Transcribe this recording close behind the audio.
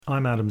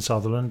I'm Adam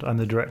Sutherland, I'm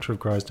the Director of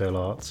Grisdale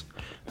Arts,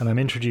 and I'm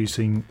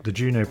introducing the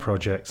Juno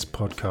Project's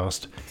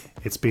podcast,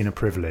 It's Been a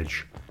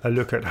Privilege, a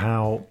look at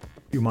how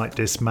you might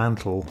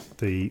dismantle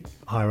the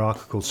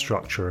hierarchical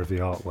structure of the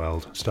art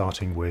world,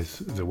 starting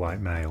with the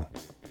white male.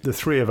 The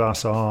three of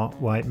us are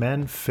white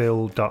men,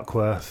 Phil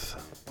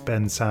Duckworth,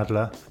 Ben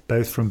Sadler,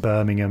 both from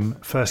Birmingham,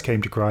 first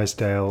came to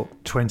Grisdale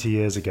 20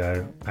 years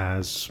ago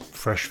as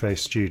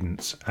fresh-faced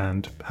students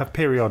and have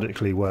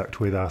periodically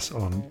worked with us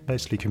on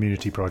mostly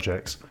community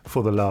projects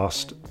for the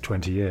last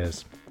 20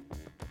 years.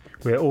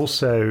 We're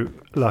also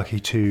lucky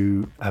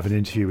to have an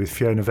interview with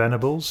Fiona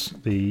Venables,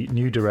 the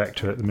new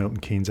director at the Milton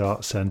Keynes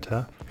Arts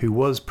Centre, who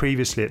was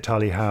previously at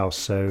Tully House,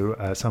 so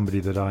somebody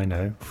that I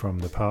know from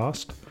the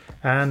past.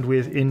 And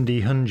with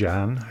Indy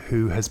Hunjan,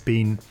 who has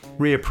been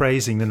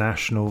reappraising the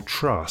National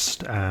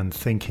Trust and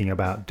thinking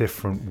about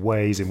different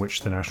ways in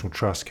which the National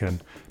Trust can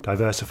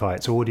diversify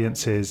its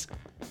audiences.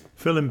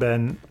 Phil and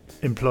Ben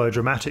employ a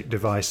dramatic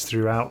device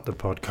throughout the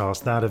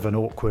podcast, that of an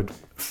awkward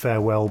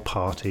farewell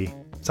party,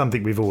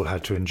 something we've all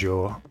had to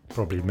endure,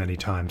 probably many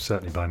times,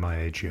 certainly by my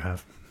age you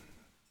have.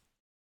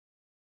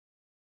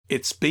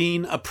 It's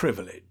been a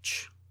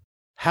privilege.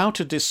 How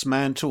to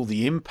dismantle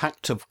the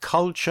impact of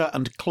culture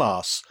and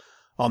class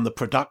on the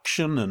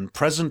production and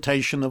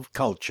presentation of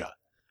culture.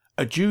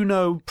 A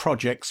Juno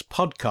Projects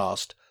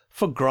podcast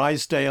for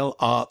Grisdale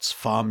Arts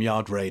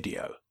Farmyard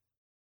Radio.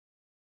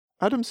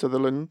 Adam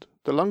Sutherland,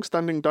 the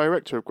long-standing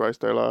director of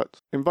Grisdale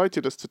Arts,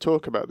 invited us to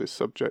talk about this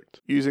subject,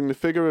 using the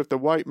figure of the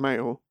white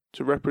male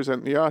to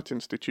represent the art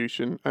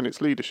institution and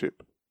its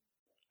leadership.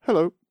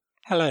 Hello.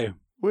 Hello.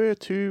 We're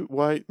two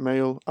white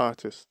male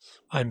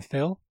artists. I'm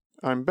Phil.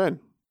 I'm Ben.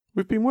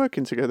 We've been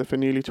working together for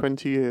nearly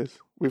 20 years.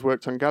 We've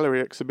worked on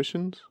gallery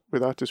exhibitions,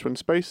 with artist-run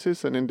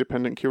spaces and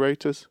independent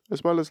curators,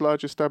 as well as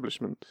large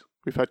establishments.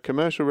 We've had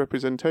commercial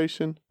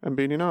representation and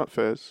been in art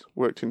fairs,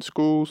 worked in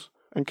schools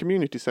and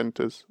community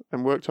centres,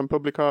 and worked on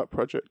public art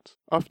projects,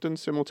 often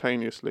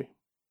simultaneously.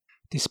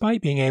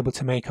 Despite being able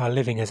to make our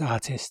living as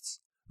artists,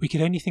 we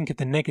could only think of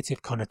the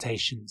negative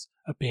connotations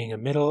of being a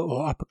middle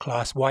or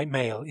upper-class white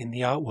male in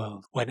the art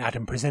world when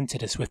Adam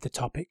presented us with the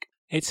topic.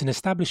 It's an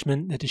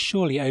establishment that has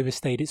surely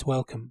overstayed its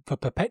welcome for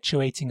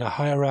perpetuating a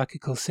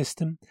hierarchical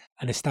system,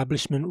 an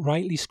establishment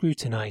rightly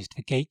scrutinised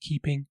for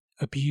gatekeeping,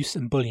 abuse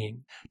and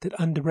bullying that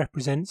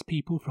underrepresents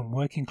people from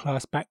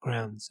working-class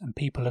backgrounds and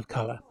people of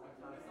colour.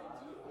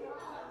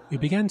 We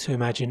began to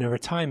imagine a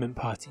retirement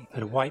party for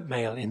the white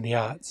male in the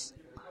arts,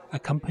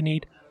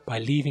 accompanied by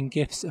leaving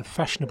gifts of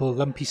fashionable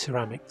lumpy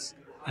ceramics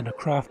and a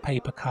craft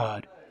paper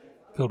card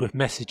filled with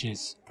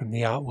messages from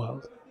the art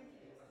world.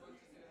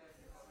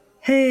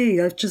 Hey,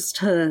 I've just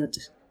heard.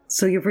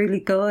 So you're really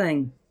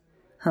going.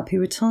 Happy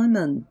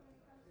retirement.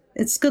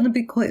 It's going to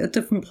be quite a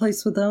different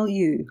place without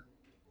you.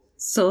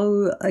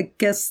 So I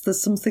guess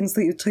there's some things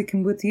that you're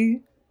taking with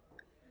you?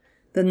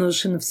 The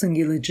notion of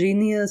singular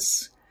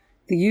genius,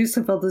 the use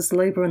of others'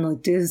 labour and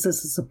ideas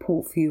as a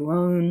support for your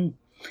own,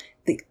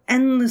 the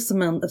endless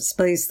amount of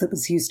space that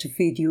was used to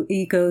feed your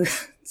ego,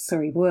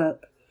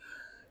 work.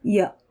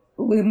 Yeah,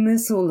 we'll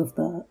miss all of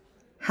that.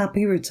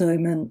 Happy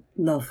retirement.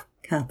 Love,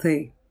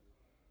 Kathy.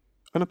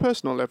 On a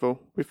personal level,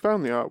 we've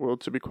found the art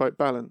world to be quite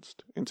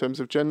balanced in terms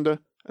of gender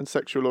and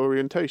sexual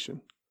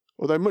orientation,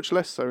 although much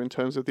less so in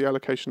terms of the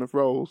allocation of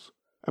roles,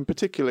 and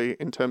particularly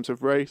in terms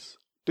of race,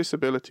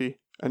 disability,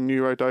 and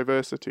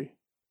neurodiversity.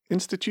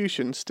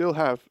 Institutions still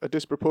have a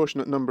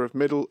disproportionate number of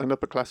middle and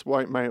upper-class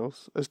white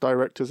males as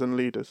directors and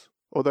leaders,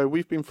 although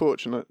we've been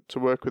fortunate to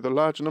work with a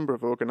large number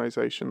of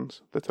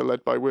organisations that are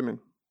led by women.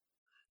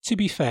 To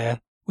be fair,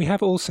 we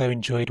have also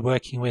enjoyed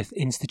working with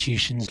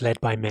institutions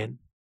led by men.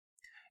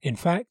 In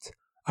fact,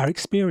 our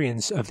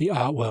experience of the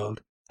art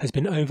world has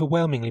been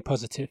overwhelmingly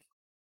positive.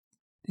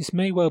 This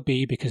may well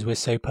be because we're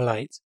so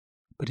polite,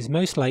 but is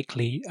most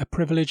likely a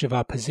privilege of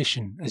our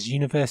position as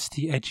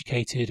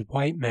university-educated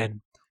white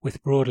men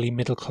with broadly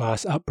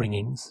middle-class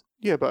upbringings.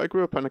 Yeah, but I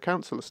grew up on a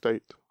council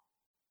estate.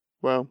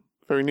 Well,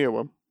 very near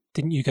one.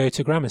 Didn't you go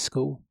to grammar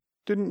school?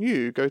 Didn't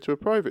you go to a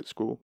private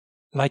school?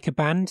 Like a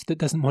band that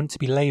doesn't want to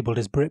be labelled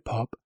as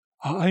Britpop,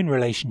 our own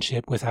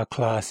relationship with our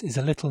class is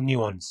a little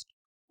nuanced.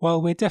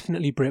 While we're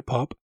definitely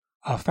Britpop,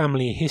 our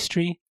family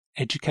history,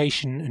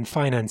 education and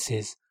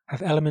finances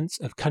have elements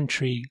of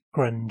country,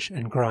 grunge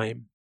and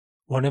grime.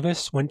 One of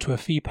us went to a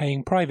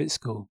fee-paying private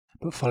school,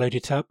 but followed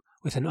it up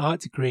with an art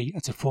degree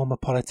at a former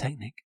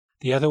polytechnic.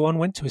 The other one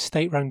went to a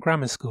state-run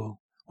grammar school,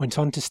 went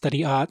on to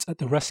study art at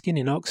the Ruskin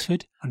in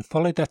Oxford and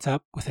followed that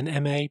up with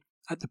an MA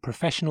at the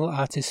Professional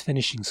Artists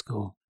Finishing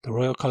School, the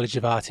Royal College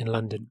of Art in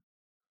London.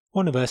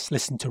 One of us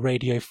listened to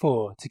Radio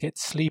 4 to get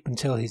to sleep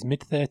until his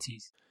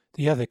mid-30s.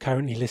 The other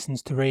currently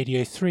listens to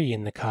Radio 3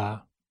 in the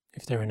car,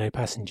 if there are no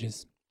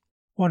passengers.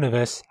 One of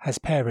us has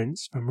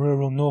parents from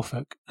rural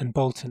Norfolk and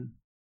Bolton.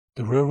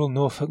 The rural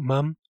Norfolk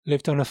mum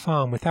lived on a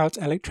farm without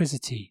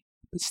electricity,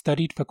 but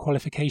studied for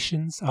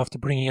qualifications after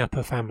bringing up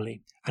her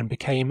family, and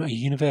became a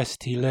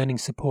university learning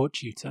support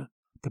tutor.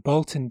 The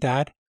Bolton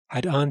dad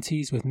had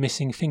aunties with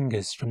missing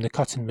fingers from the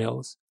cotton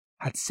mills,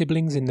 had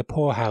siblings in the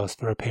poorhouse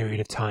for a period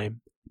of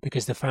time,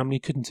 because the family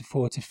couldn't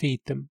afford to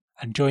feed them,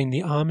 and joined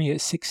the army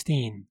at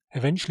 16,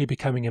 eventually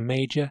becoming a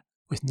major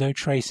with no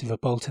trace of a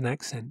Bolton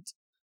accent.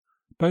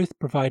 Both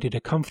provided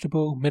a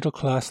comfortable,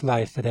 middle-class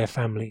life for their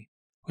family,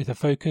 with a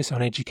focus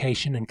on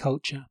education and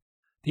culture.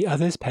 The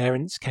other's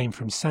parents came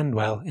from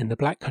Sandwell in the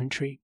Black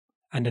Country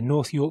and a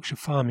North Yorkshire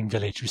farming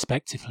village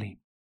respectively.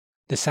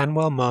 The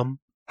Sandwell mum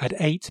had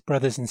 8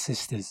 brothers and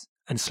sisters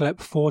and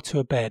slept 4 to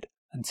a bed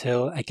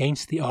until,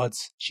 against the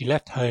odds, she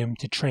left home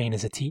to train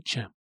as a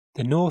teacher.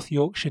 The North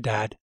Yorkshire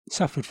dad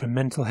suffered from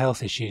mental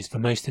health issues for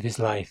most of his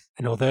life,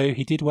 and although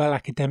he did well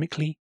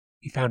academically,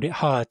 he found it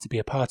hard to be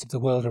a part of the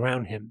world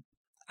around him.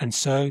 And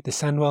so the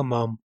Sandwell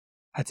mum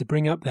had to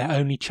bring up their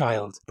only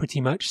child pretty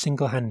much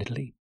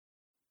single-handedly.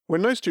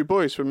 When those two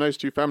boys from those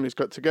two families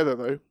got together,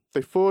 though,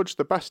 they forged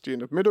the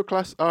bastion of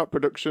middle-class art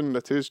production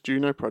that is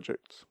Juno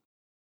Projects.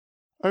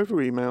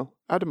 Over email,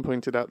 Adam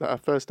pointed out that our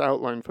first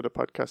outline for the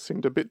podcast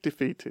seemed a bit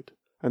defeated,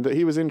 and that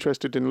he was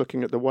interested in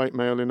looking at the white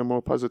male in a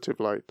more positive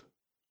light,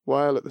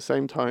 while at the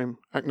same time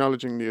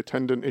acknowledging the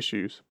attendant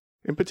issues.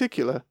 In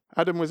particular,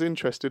 Adam was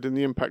interested in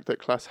the impact that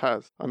class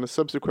has on the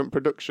subsequent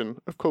production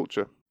of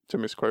culture, to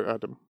misquote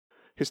Adam.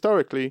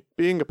 Historically,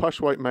 being a posh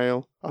white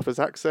male offers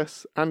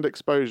access and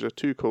exposure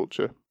to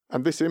culture,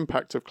 and this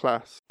impact of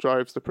class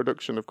drives the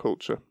production of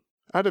culture.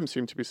 Adam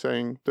seemed to be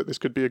saying that this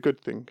could be a good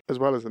thing, as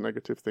well as a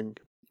negative thing.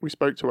 We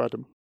spoke to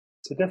Adam.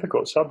 It's a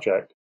difficult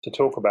subject to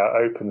talk about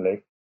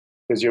openly,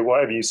 because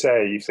whatever you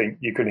say, you think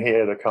you can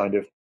hear the kind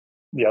of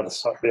the other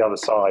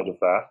side of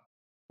that,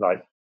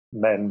 like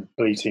men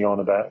bleating on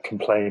about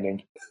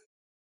complaining.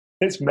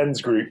 It's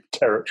men's group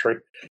territory.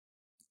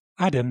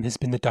 Adam has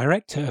been the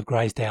director of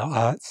Grizedale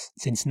Arts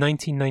since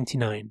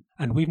 1999,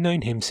 and we've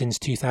known him since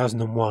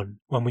 2001,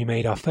 when we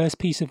made our first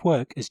piece of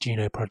work as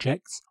Juno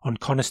Projects on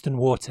Coniston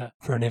Water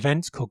for an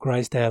event called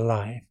Grizedale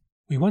Live.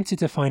 We wanted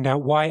to find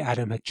out why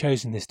Adam had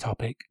chosen this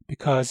topic,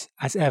 because,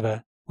 as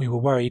ever, we were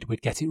worried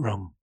we'd get it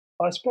wrong.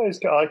 I suppose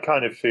I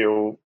kind of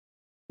feel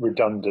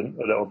redundant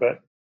a little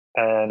bit,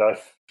 and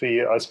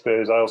I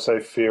suppose I also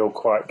feel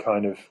quite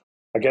kind of,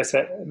 I guess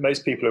that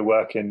most people who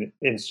work in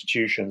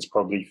institutions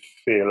probably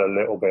feel a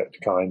little bit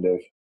kind of,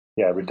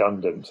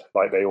 redundant,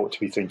 like they ought to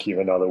be thinking of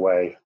another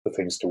way for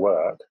things to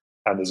work.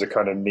 And there's a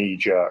kind of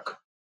knee-jerk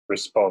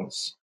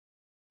response,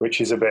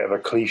 which is a bit of a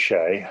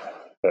cliche,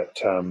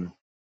 but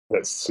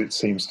it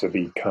seems to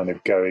be kind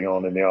of going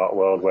on in the art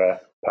world, where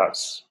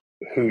perhaps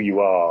who you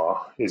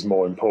are is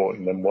more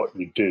important than what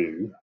you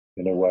do,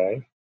 in a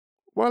way.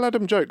 While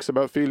Adam jokes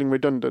about feeling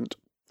redundant,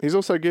 he's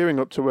also gearing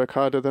up to work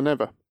harder than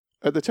ever.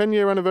 At the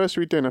 10-year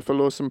anniversary dinner for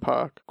Lawson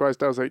Park,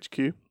 Grizedale's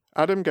HQ,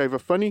 Adam gave a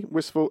funny,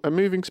 wistful and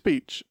moving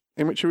speech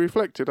in which he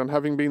reflected on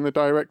having been the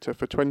director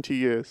for 20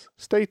 years,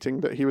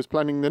 stating that he was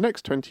planning the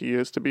next 20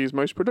 years to be his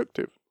most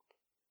productive.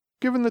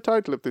 Given the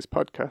title of this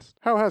podcast,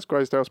 how has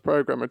Grizedale's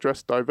programme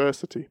addressed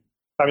diversity?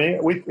 I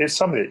mean, it's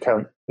something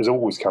that has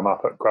always come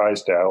up at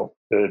Grizedale,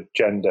 the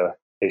gender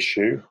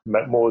issue,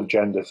 more the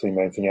gender thing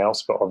than anything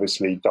else, but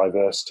obviously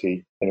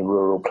diversity in a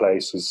rural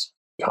place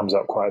comes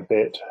up quite a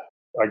bit.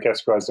 I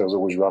guess Grizedale's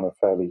always run a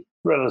fairly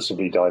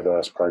relatively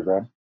diverse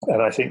programme,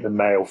 and I think the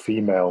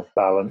male-female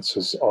balance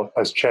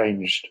has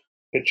changed.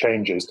 It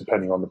changes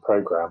depending on the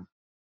programme.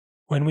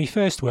 When we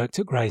first worked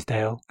at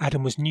Grizedale,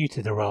 Adam was new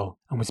to the role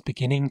and was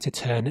beginning to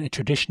turn a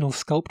traditional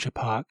sculpture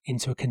park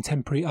into a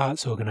contemporary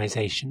arts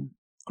organisation.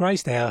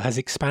 Grizedale has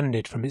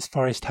expanded from its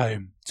forest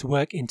home to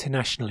work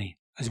internationally,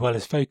 as well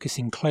as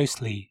focusing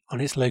closely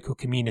on its local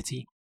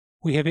community.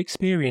 We have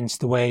experienced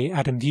the way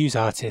Adam views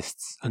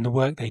artists and the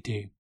work they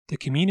do. The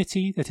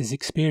community that is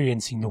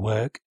experiencing the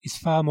work is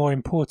far more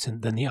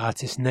important than the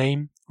artist's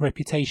name,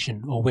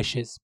 reputation, or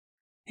wishes.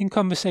 In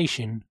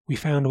conversation, we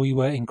found we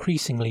were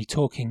increasingly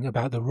talking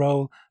about the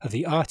role of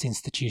the art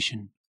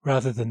institution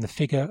rather than the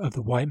figure of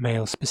the white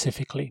male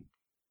specifically.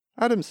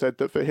 Adam said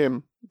that for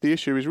him, the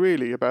issue is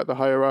really about the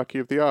hierarchy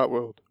of the art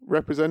world,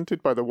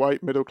 represented by the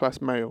white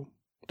middle-class male.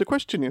 The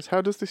question is,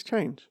 how does this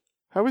change?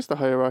 How is the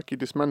hierarchy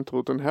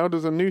dismantled, and how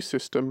does a new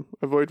system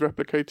avoid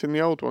replicating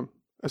the old one,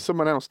 as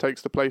someone else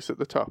takes the place at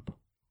the top?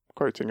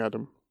 Quoting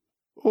Adam.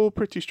 All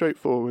pretty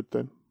straightforward,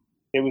 then.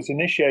 It was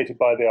initiated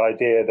by the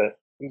idea that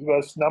there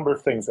was a number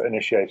of things that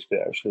initiated it,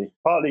 actually.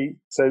 Partly,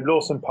 so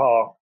Lawson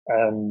Park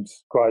and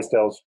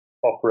Grizedale's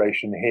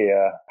operation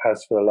here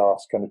has, for the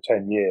last kind of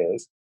 10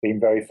 years, been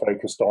very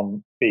focused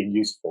on being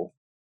useful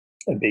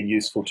and being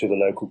useful to the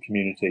local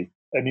community.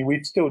 I mean,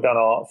 we've still done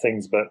art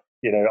things, but,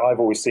 I've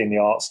always seen the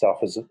art stuff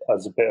as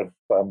a bit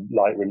of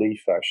light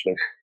relief, actually.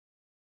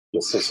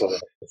 Just to sort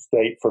of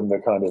escape from the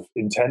kind of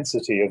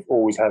intensity of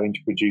always having to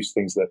produce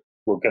things that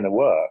were going to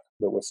work,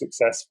 that were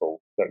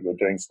successful, that were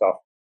doing stuff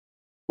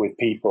with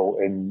people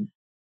and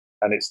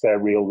it's their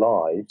real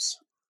lives.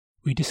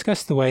 We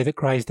discussed the way that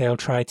Grizedale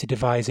tried to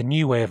devise a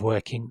new way of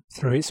working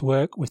through its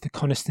work with the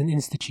Coniston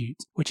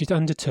Institute, which it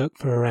undertook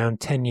for around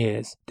 10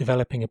 years,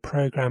 developing a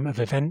programme of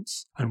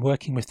events and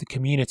working with the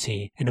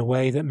community in a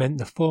way that meant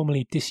the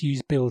formerly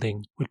disused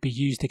building would be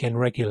used again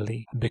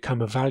regularly and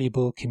become a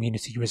valuable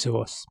community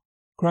resource.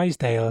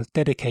 Grisdale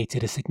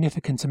dedicated a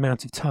significant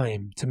amount of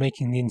time to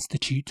making the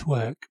Institute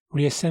work,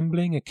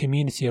 reassembling a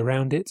community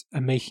around it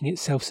and making it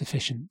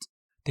self-sufficient.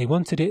 They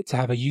wanted it to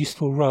have a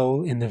useful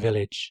role in the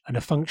village and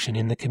a function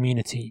in the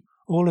community.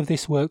 All of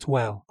this worked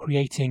well,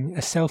 creating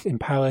a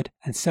self-empowered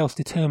and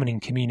self-determining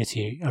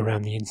community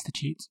around the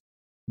Institute.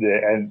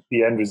 The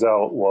end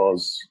result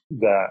was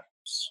that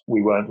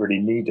we weren't really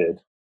needed.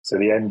 So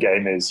the end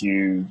game is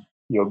you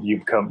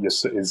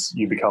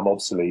become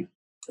obsolete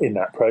in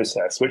that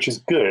process, which is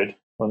good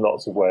in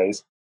lots of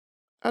ways.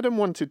 Adam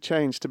wanted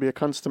change to be a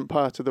constant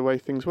part of the way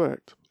things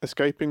worked,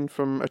 escaping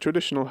from a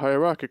traditional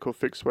hierarchical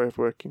fixed way of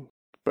working.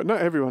 But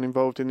not everyone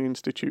involved in the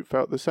Institute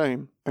felt the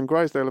same, and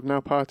Grisdale have now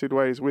parted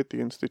ways with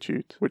the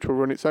Institute, which will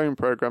run its own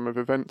programme of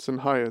events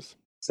and hires.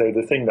 So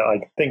the thing that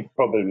I think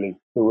probably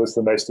there was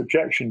the most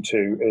objection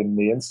to in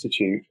the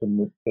Institute,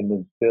 in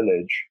the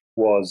village,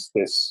 was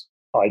this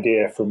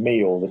idea from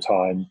me all the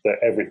time that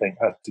everything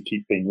had to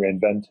keep being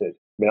reinvented.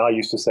 I mean, I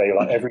used to say,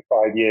 like, every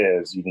 5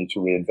 years you need to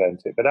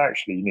reinvent it, but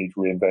actually you need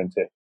to reinvent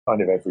it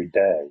kind of every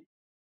day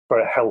for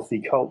a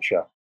healthy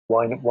culture.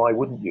 Why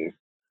wouldn't you?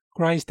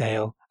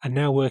 Grisdale are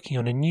now working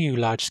on a new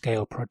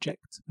large-scale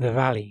project, The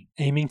Valley,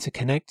 aiming to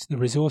connect the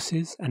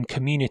resources and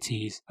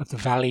communities of the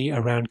valley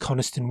around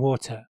Coniston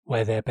Water,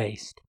 where they're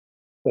based.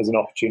 There's an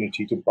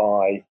opportunity to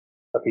buy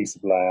a piece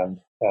of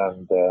land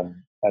and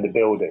a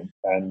building,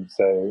 and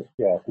so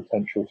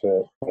potential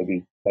to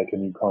maybe make a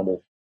new kind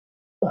of,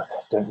 I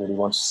don't really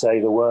want to say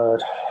the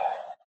word,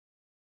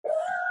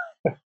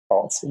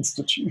 arts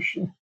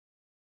institution,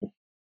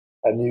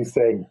 a new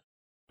thing.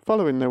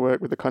 Following their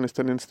work with the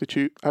Coniston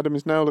Institute, Adam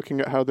is now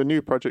looking at how the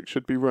new project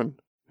should be run.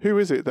 Who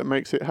is it that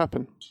makes it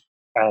happen?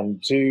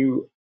 And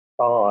do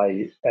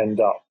I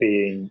end up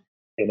being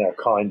in a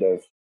kind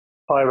of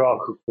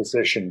hierarchical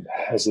position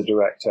as the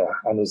director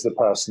and as the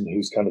person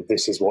who's kind of,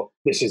 this is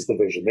the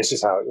vision, this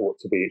is how it ought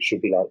to be, it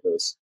should be like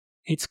this?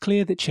 It's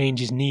clear that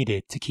change is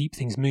needed to keep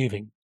things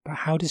moving, but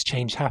how does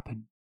change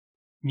happen?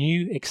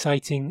 New,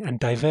 exciting and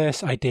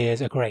diverse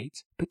ideas are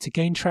great, but to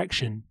gain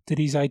traction, do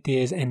these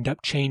ideas end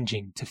up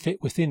changing to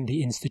fit within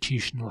the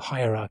institutional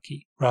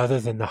hierarchy, rather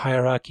than the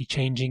hierarchy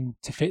changing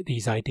to fit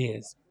these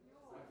ideas?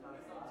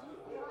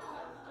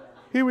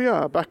 Here we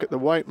are, back at the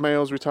white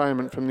male's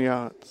retirement from the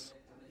arts.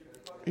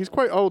 He's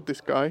quite old,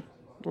 this guy,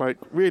 like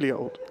really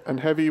old,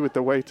 and heavy with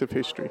the weight of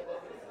history,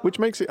 which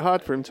makes it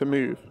hard for him to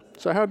move.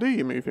 So how do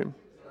you move him?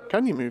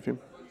 Can you move him?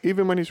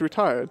 Even when he's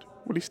retired,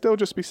 will he still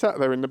just be sat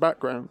there in the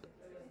background?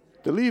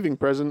 The leaving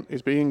present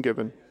is being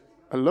given.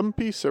 A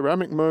lumpy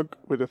ceramic mug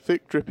with a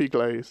thick drippy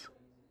glaze.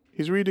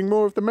 He's reading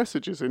more of the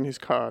messages in his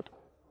card.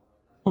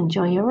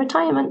 Enjoy your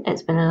retirement,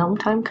 it's been a long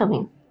time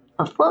coming.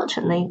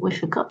 Unfortunately, we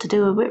forgot to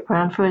do a whip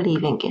round for a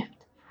leaving gift.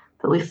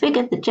 But we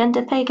figured the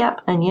gender pay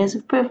gap and years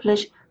of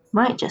privilege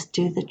might just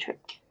do the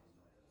trick.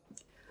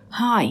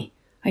 Hi,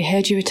 I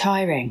heard you're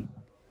retiring.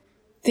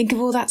 Think of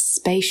all that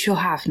space you'll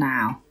have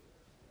now.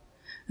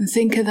 And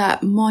think of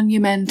that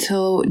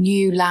monumental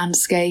new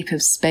landscape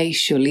of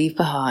space you'll leave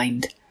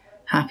behind.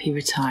 Happy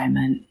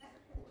retirement.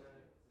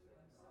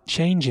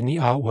 Change in the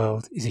art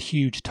world is a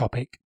huge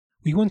topic.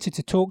 We wanted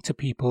to talk to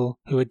people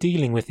who are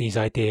dealing with these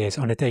ideas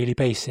on a daily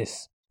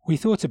basis. We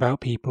thought about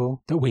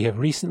people that we have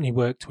recently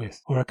worked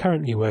with or are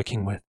currently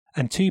working with,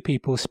 and 2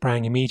 people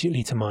sprang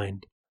immediately to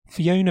mind.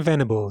 Fiona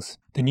Venables,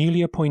 the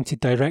newly appointed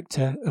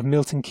director of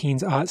Milton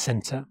Keynes Art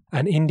Centre,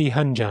 and Indy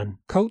Hunjan,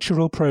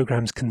 cultural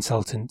programmes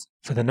consultant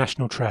for the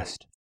National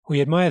Trust.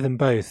 We admire them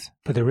both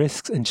for the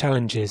risks and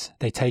challenges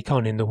they take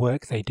on in the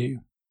work they do.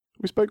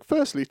 We spoke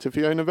firstly to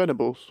Fiona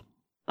Venables.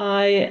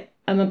 I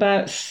am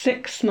about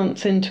 6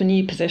 months into a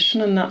new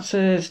position, and that's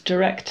as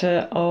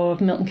director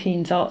of Milton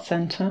Keynes Art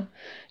Centre.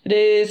 It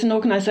is an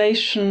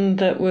organisation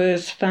that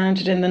was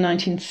founded in the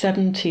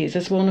 1970s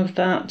as one of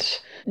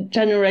that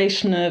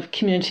generation of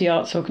community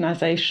arts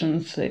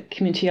organisations, the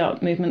community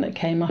art movement that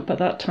came up at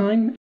that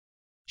time.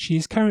 She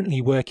is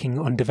currently working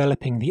on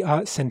developing the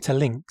Art Centre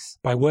links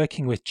by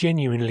working with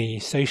genuinely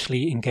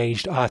socially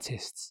engaged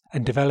artists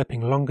and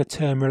developing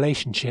longer-term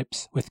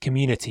relationships with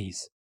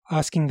communities,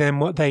 asking them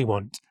what they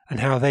want and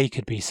how they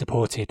could be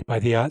supported by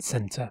the Art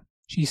Centre.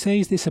 She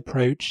says this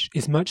approach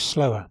is much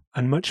slower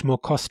and much more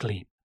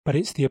costly, but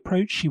it's the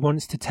approach she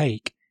wants to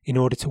take in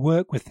order to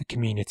work with the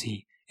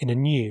community in a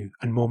new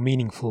and more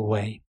meaningful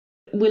way.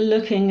 We're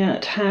looking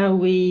at how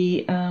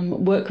we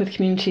work with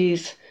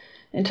communities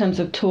in terms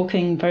of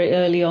talking very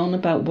early on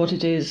about what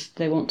it is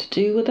they want to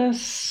do with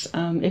us,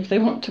 if they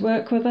want to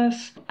work with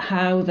us,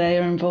 how they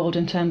are involved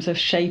in terms of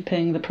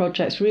shaping the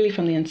projects really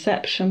from the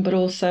inception, but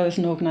also as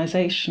an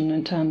organisation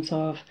in terms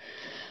of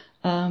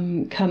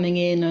coming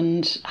in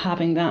and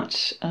having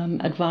that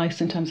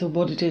advice in terms of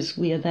what it is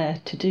we are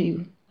there to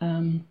do.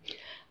 And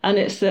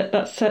it's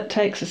that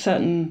takes a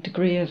certain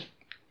degree of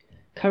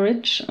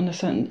courage and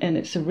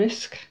it's a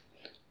risk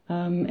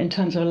in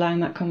terms of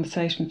allowing that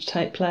conversation to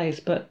take place,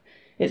 but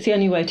it's the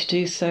only way to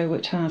do so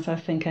which has, I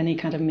think, any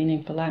kind of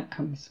meaningful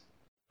outcomes.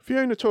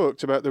 Fiona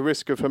talked about the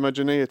risk of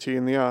homogeneity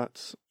in the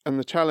arts and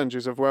the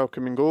challenges of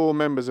welcoming all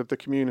members of the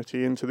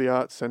community into the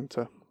Arts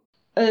Centre.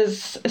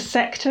 as a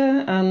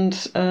sector, and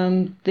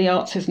the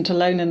arts isn't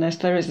alone in this,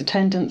 there is a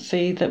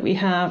tendency that we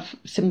have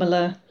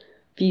similar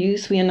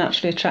views. We are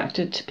naturally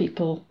attracted to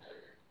people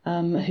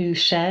who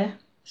share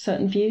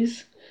certain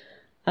views.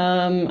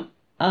 And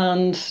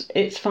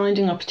it's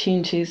finding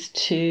opportunities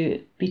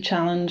to be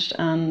challenged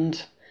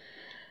and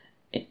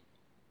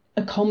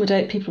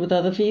accommodate people with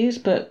other views,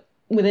 but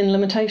within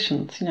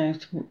limitations,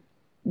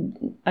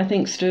 I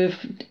think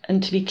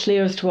and to be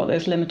clear as to what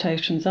those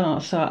limitations are.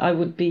 So I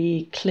would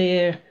be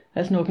clear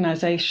as an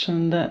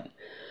organisation that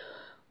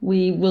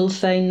we will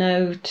say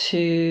no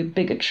to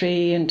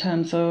bigotry in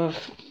terms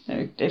of,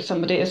 if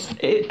somebody has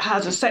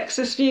a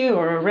sexist view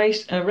or a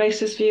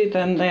racist view,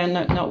 then they are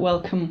not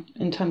welcome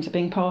in terms of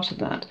being part of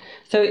that.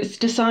 So it's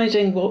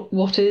deciding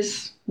what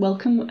is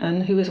welcome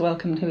and who is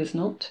welcome and who is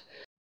not.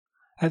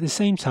 At the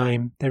same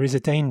time, there is a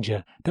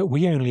danger that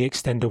we only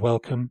extend a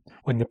welcome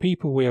when the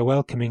people we are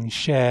welcoming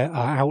share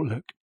our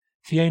outlook.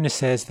 Fiona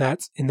says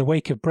that, in the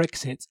wake of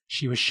Brexit,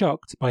 she was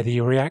shocked by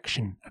the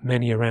reaction of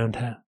many around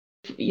her.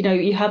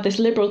 You have this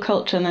liberal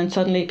culture, and then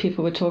suddenly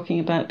people were talking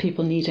about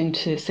people needing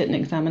to sit an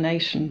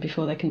examination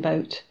before they can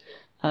vote,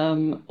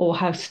 or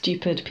how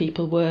stupid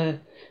people were.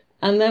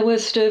 And there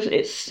was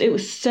it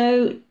was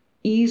so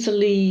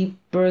easily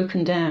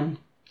broken down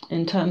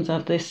in terms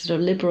of this sort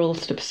of liberal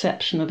sort of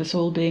perception of us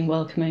all being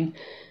welcoming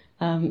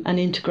and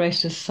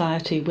integrated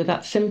society. With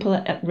that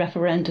simple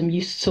referendum,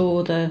 you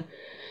saw the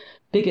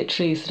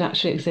bigotries that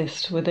actually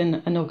exist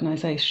within an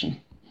organisation.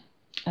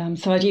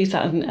 So I'd use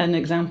that as an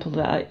example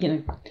that,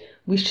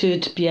 we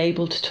should be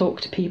able to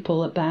talk to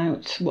people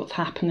about what's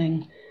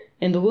happening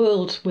in the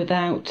world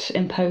without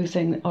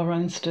imposing our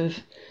own sort of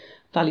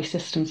value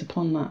systems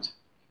upon that.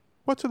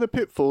 What are the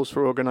pitfalls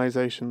for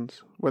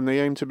organisations when they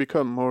aim to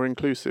become more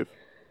inclusive?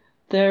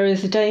 There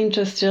is a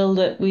danger still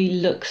that we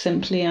look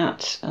simply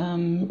at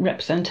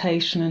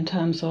representation in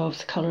terms of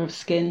the colour of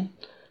skin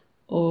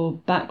or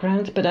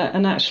background,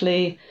 and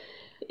actually,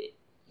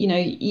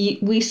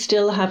 we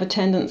still have a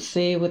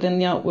tendency within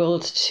the art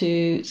world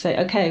to say,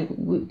 okay,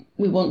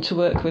 we want to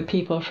work with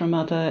people from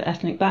other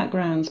ethnic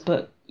backgrounds,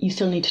 but you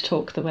still need to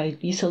talk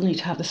you still need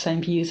to have the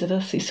same views as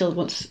us.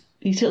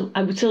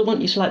 I would still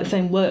want you to like the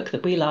same work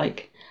that we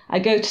like. I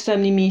go to so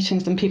many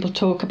meetings and people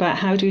talk about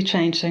how do we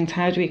change things,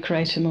 how do we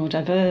create a more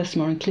diverse,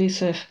 more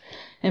inclusive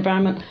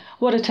environment.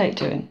 What are Tate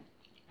doing?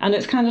 And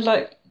it's kind of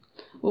like,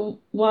 well,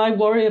 why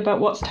worry about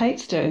what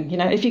Tate's doing?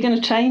 If you're going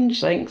to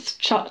change things,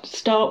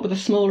 start with the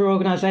smaller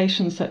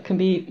organisations that can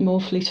be more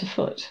fleet of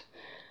foot.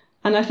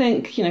 And I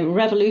think,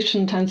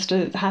 revolution tends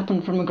to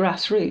happen from a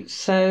grassroots.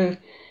 So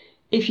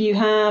if you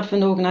have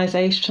an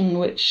organisation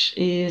which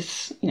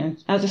is,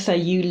 as I say,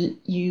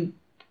 you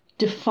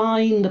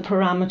define the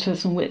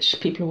parameters in which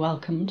people are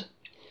welcomed,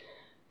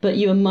 but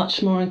you are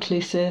much more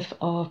inclusive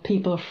of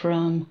people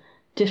from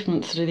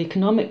different sort of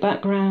economic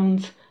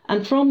backgrounds.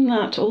 And from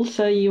that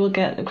also you will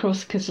get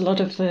across, because a lot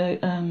of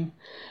the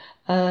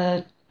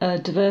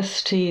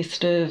diversity,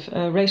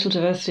 racial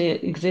diversity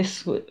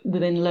exists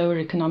within lower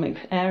economic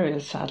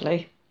areas,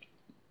 sadly.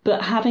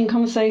 But having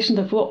conversations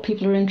of what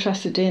people are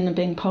interested in and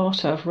being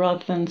part of,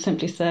 rather than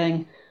simply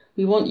saying,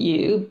 we want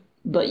you,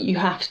 but you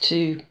have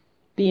to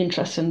be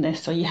interested in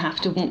this, or you have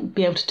to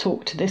be able to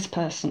talk to this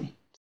person.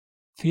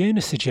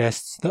 Fiona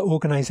suggests that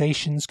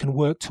organisations can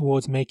work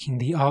towards making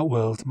the art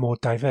world more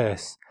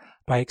diverse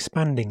by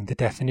expanding the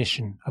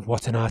definition of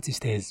what an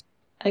artist is.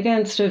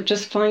 Again,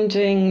 just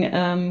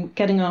finding,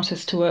 getting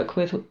artists to work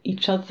with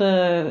each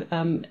other,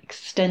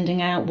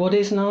 extending out what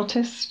is an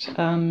artist,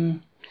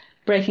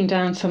 breaking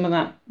down some of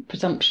that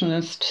presumption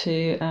as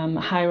to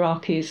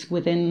hierarchies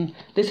within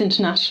this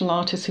international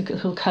artist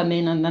who'll come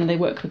in and then they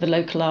work with the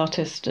local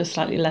artist at a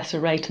slightly lesser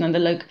rate, and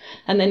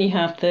then you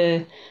have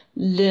the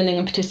learning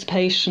and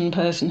participation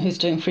person who's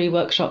doing free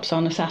workshops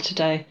on a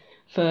Saturday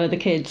for the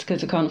kids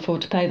because they can't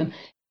afford to pay them.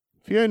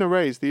 Fiona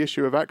raised the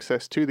issue of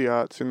access to the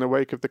arts in the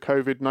wake of the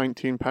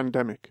COVID-19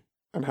 pandemic,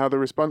 and how the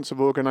response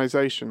of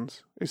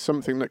organisations is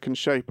something that can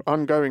shape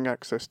ongoing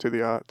access to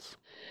the arts.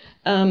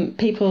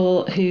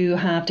 People who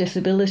have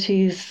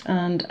disabilities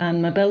and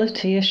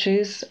mobility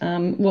issues,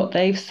 what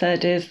they've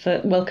said is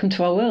that welcome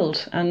to our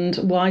world, and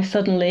why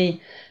suddenly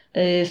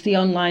is the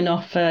online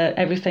offer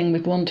everything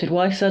we've wanted?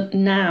 Why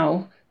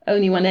now,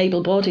 only when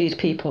able-bodied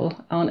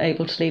people aren't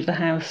able to leave the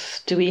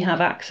house, do we have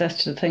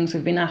access to the things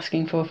we've been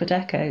asking for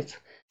decades?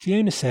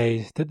 Fiona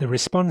says that the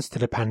response to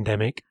the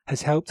pandemic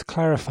has helped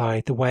clarify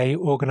the way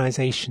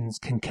organisations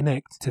can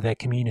connect to their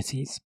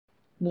communities.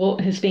 What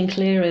has been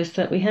clear is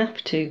that we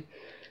have to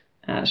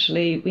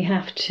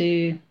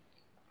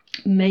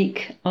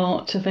make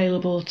art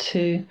available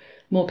to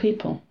more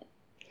people,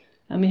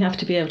 and we have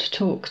to be able to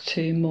talk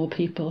to more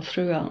people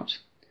through art.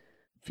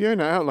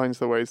 Fiona outlines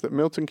the ways that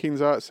Milton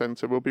Keynes Arts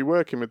Centre will be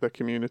working with their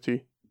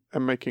community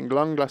and making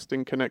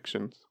long-lasting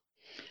connections.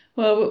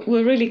 Well,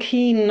 we're really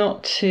keen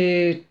not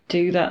to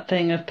do that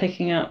thing of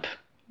picking up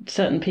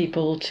certain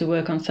people to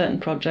work on certain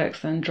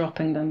projects and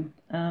dropping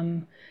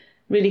them.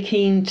 Really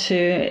keen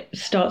to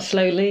start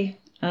slowly,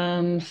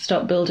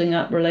 start building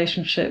up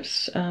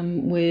relationships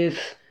with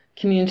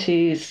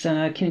communities,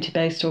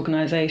 community-based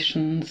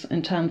organisations,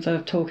 in terms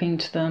of talking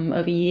to them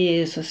over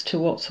years as to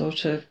what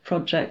sort of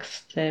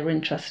projects they're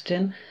interested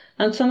in.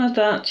 And some of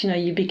that,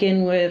 you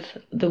begin with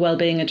the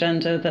wellbeing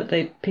agenda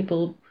that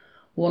people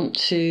want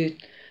to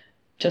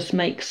just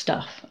make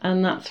stuff,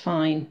 and that's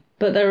fine.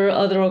 But there are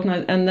other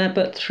organisations,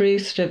 but through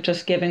sort of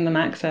just giving them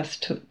access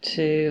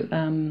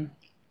to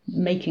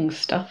making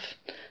stuff,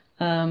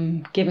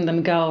 giving them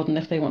a garden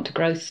if they want to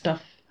grow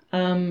stuff,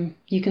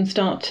 you can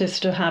start to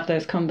sort of have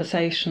those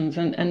conversations,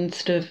 and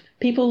sort of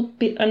people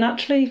are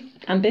naturally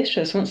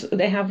ambitious. Once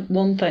they have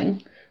one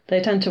thing, they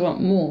tend to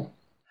want more.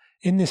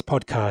 In this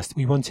podcast,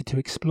 we wanted to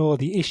explore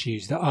the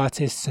issues that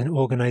artists and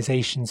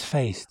organisations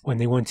faced when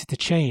they wanted to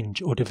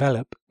change or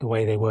develop the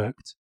way they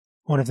worked.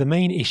 One of the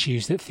main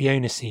issues that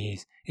Fiona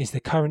sees is the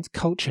current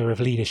culture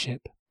of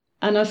leadership.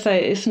 And I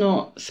say it's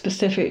not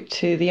specific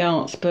to the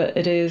arts, but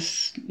it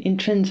is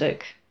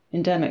endemic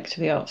to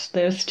the arts.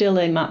 There's still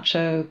a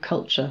macho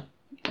culture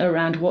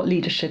around what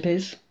leadership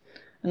is.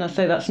 And I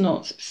say that's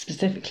not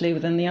specifically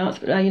within the arts,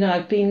 but I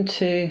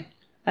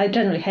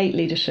generally hate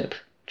leadership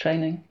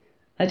training.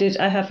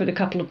 I have with a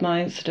couple of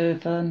my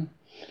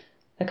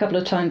a couple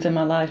of times in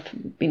my life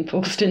been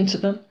forced into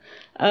them.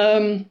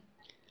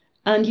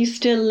 And you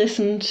still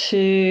listen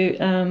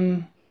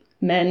to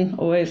men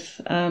always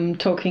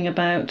talking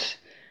about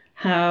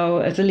how,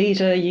 as a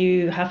leader,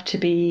 you have to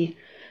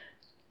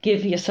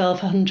give yourself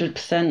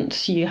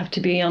 100%. You have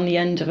to be on the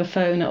end of a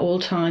phone at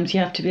all times. You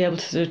have to be able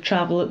to sort of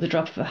travel at the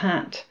drop of a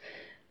hat.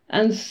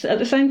 And at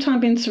the same time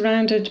being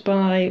surrounded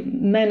by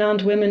men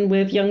and women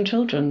with young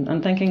children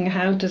and thinking,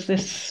 how does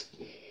this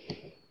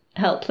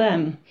help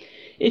them?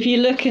 If you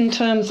look in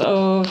terms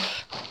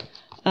of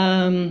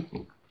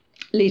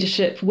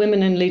leadership,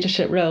 women in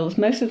leadership roles,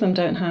 most of them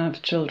don't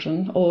have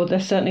children, or they're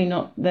certainly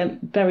not, they're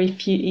very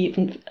few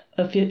even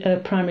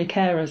primary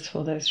carers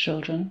for those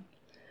children.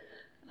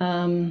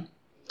 In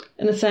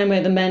the same way,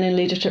 the men in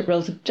leadership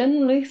roles have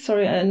generally,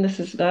 and this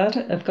is bad,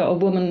 have got a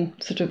woman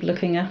sort of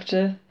looking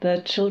after their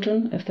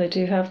children if they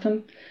do have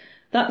them.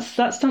 That's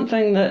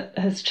something that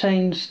has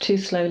changed too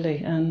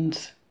slowly,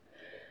 and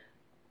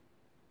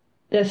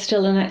there's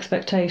still an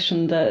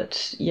expectation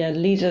that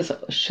leaders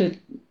should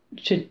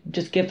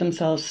just give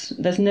themselves.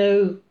 There's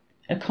no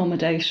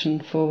accommodation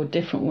for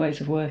different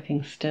ways of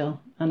working still,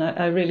 and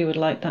I really would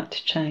like that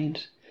to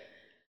change.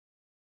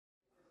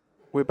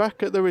 We're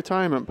back at the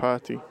retirement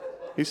party.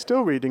 He's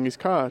still reading his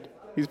card.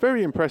 He's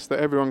very impressed that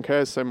everyone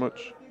cares so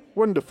much.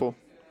 Wonderful.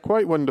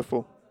 Quite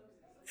wonderful.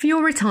 For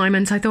your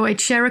retirement, I thought I'd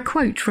share a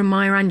quote from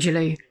Maya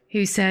Angelou,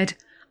 who said,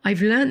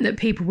 "I've learnt that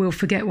people will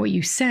forget what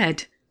you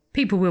said,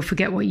 people will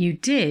forget what you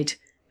did,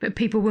 but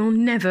people will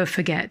never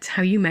forget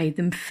how you made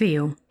them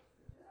feel."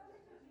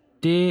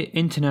 Dear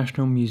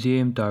International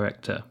Museum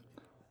Director,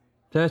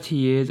 30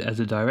 years as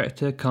a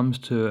director comes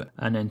to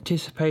an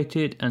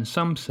anticipated and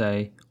some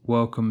say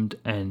welcomed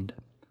end.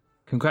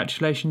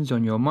 Congratulations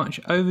on your much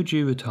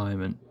overdue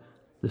retirement.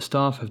 The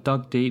staff have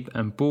dug deep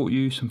and bought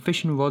you some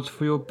fishing rods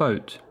for your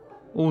boat.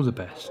 All the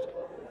best.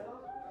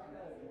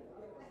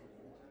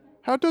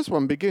 How does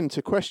one begin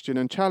to question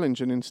and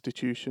challenge an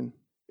institution?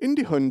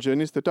 Indy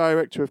Hunjan is the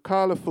director of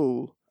Carla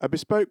Fool, a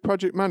bespoke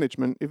project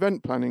management,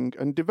 event planning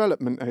and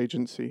development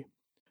agency.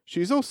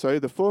 She is also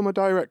the former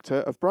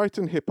director of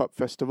Brighton Hip Hop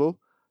Festival,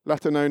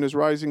 latter known as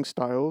Rising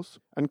Styles,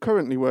 and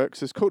currently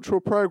works as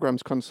cultural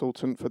programmes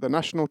consultant for the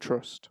National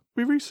Trust.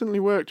 We recently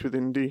worked with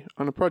Indy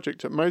on a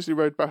project at Moseley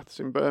Road Baths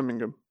in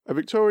Birmingham, a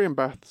Victorian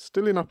bath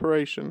still in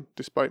operation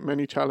despite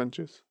many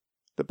challenges.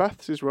 The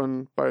baths is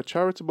run by a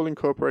charitable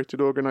incorporated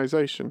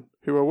organisation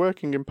who are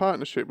working in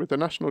partnership with the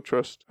National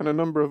Trust and a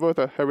number of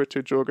other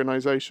heritage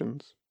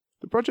organisations.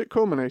 The project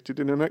culminated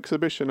in an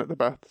exhibition at the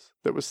baths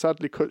that was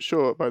sadly cut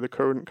short by the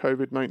current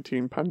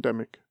COVID-19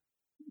 pandemic.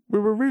 We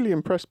were really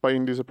impressed by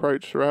Indy's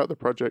approach throughout the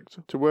project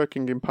to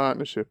working in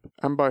partnership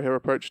and by her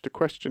approach to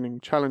questioning,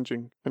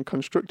 challenging and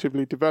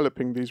constructively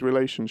developing these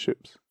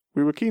relationships.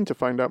 We were keen to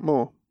find out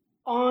more.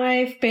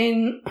 I've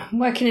been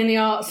working in the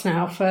arts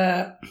now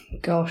for,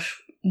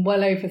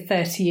 well over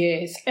 30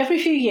 years. Every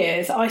few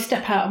years I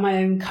step out of my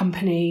own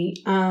company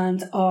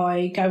and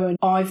I go and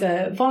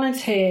either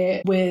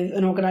volunteer with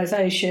an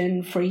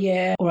organisation for a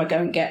year or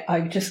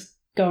I just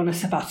go on a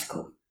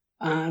sabbatical,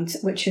 and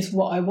which is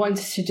what I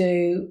wanted to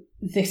do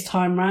this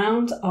time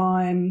round.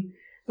 I'm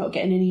not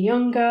getting any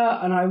younger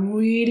and I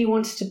really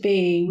wanted to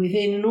be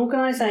within an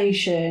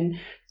organisation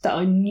that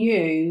I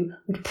knew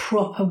would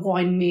proper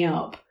wind me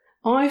up.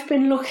 I've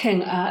been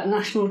looking at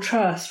National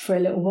Trust for a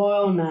little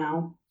while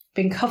now,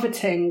 been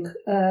coveting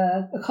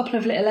a couple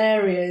of little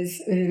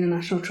areas in the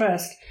National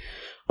Trust.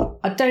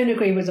 I don't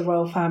agree with the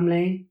royal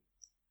family.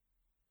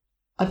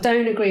 I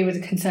don't agree with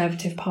the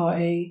Conservative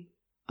Party.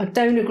 I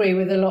don't agree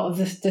with a lot of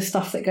the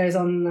stuff that goes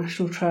on in the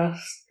National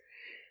Trust.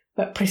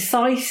 But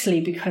precisely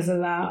because of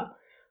that,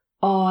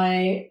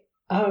 I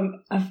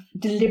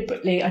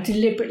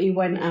deliberately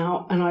went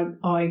out and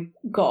I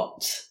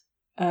got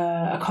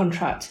a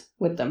contract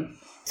with them.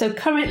 So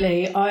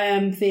currently I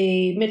am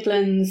the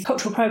Midlands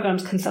Cultural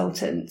Programmes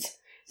Consultant.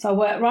 So I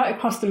work right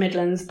across the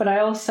Midlands, but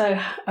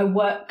I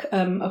work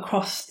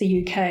across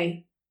the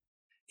UK.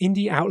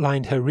 Indy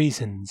outlined her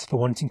reasons for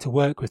wanting to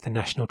work with the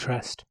National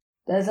Trust.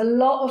 There's a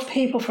lot of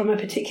people from a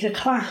particular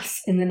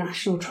class in the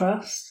National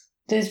Trust.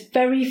 There's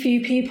very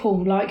few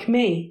people like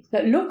me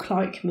that look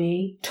like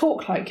me,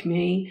 talk like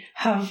me,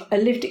 have a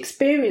lived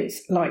experience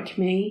like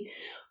me,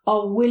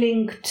 are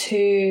willing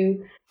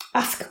to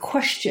ask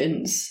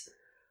questions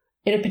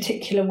in a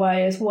particular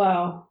way as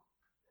well.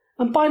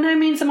 And by no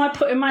means am I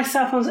putting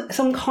myself on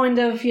some kind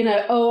of,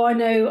 I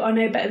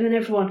know better than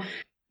everyone.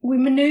 We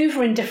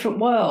manoeuvre in different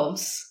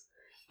worlds.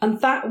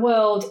 And that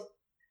world,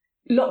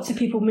 lots of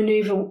people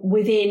manoeuvre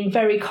within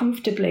very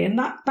comfortably, and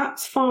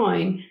that's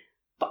fine.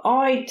 But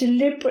I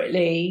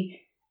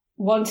deliberately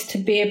want to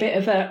be a bit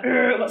of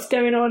what's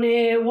going on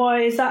here?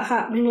 Why is that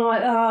happening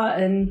like that?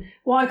 And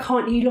why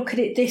can't you look at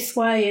it this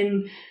way?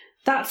 And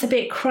that's a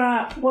bit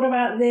crap. What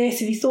about this?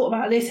 Have you thought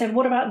about this? And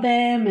what about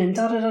them? And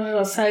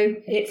da-da-da-da-da. So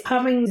it's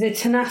having the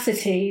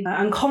tenacity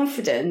and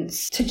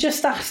confidence to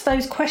just ask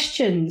those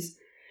questions.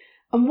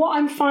 And what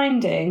I'm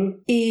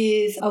finding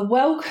is a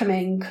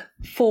welcoming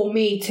for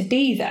me to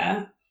be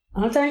there.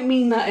 And I don't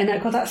mean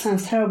that God, that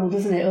sounds terrible,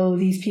 doesn't it? Oh,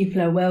 these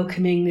people are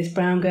welcoming this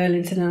brown girl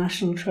into the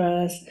National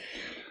Trust.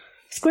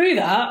 Screw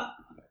that.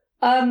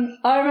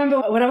 I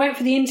remember when I went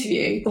for the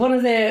interview, one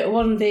of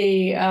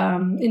the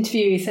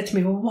interviewees said to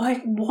me, well,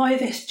 why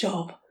this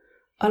job?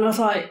 And I was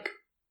like,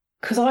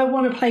 because I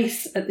want a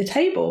place at the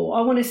table.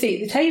 I want a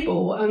seat at the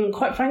table. And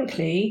quite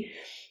frankly,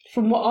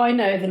 from what I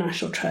know of the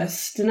National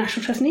Trust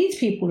needs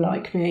people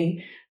like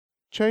me.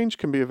 Change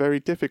can be a very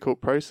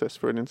difficult process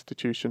for an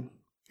institution.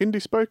 Indy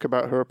spoke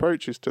about her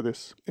approaches to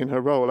this in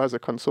her role as a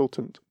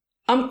consultant.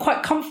 I'm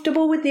quite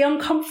comfortable with the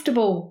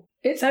uncomfortable.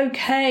 It's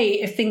okay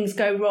if things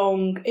go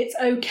wrong. It's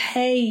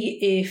okay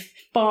if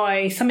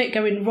by something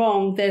going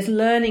wrong, there's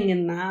learning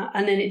in that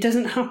and then it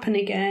doesn't happen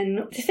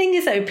again. The thing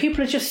is, though,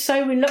 people are just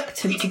so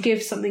reluctant to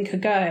give something a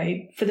go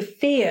for the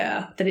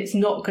fear that it's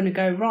not going to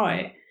go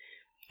right.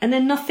 And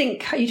then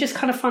you just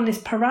kind of find this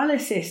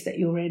paralysis that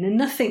you're in and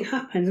nothing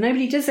happens.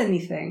 Nobody does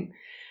anything.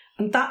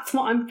 And that's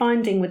what I'm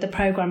finding with the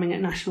programming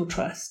at National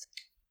Trust.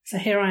 So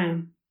here I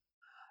am.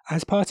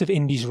 As part of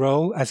Indy's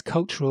role as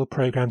cultural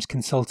programmes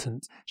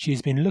consultant, she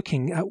has been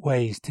looking at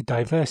ways to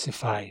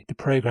diversify the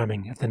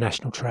programming of the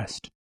National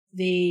Trust.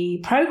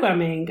 The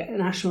programming at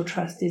National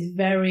Trust is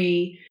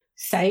very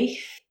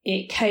safe.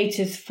 It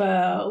caters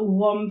for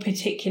one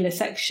particular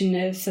section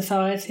of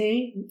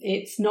society.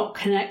 It's not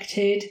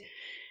connected,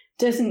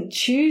 doesn't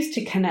choose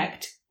to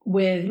connect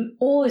with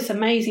all this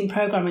amazing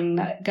programming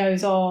that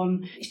goes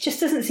on. It just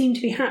doesn't seem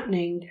to be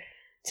happening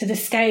to the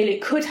scale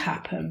it could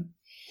happen.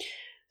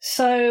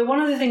 So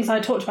one of the things I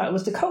talked about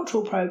was the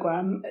cultural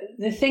programme.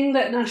 The thing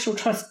that National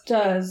Trust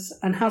does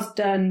and has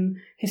done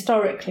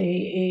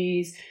historically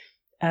is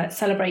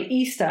celebrate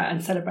Easter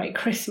and celebrate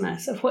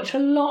Christmas, of which a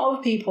lot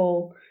of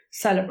people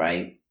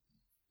celebrate.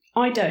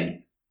 I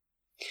don't.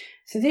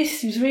 So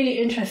this was really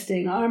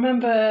interesting. I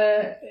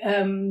remember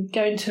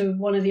going to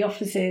one of the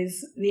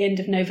offices at the end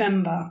of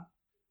November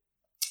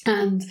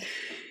and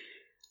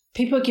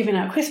people were giving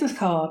out Christmas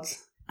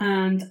cards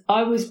and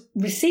I was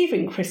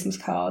receiving Christmas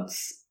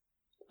cards.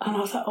 And I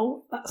was like,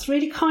 oh, that's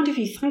really kind of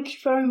you. Thank you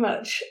very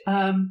much.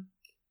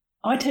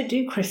 I don't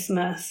do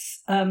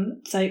Christmas.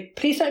 So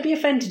please don't be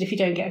offended if you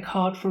don't get a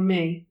card from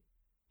me.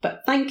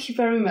 But thank you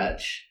very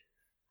much.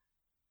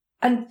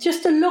 And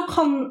just a look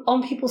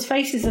on people's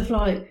faces of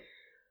like,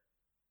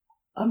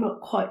 I'm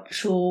not quite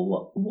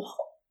sure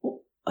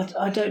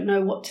I don't know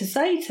what to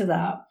say to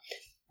that.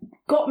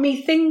 Got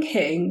me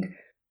thinking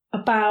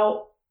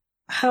about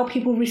how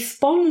people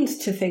respond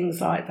to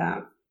things like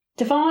that.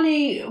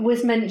 Diwali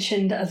was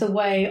mentioned as a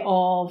way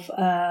of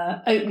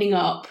opening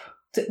up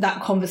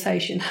that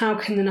conversation. How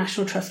can the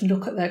National Trust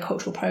look at their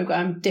cultural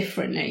programme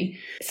differently?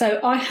 So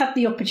I had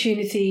the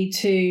opportunity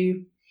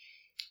to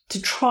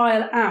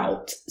trial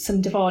out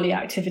some Diwali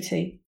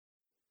activity.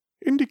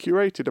 Indy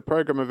curated a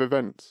programme of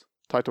events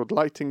titled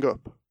Lighting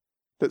Up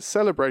that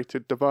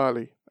celebrated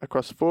Diwali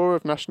across 4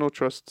 of National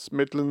Trust's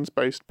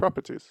Midlands-based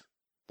properties.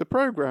 The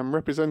programme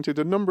represented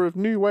a number of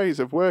new ways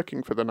of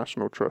working for the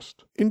National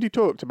Trust. Indy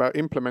talked about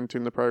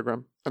implementing the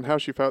programme and how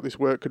she felt this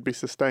work could be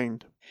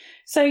sustained.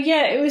 So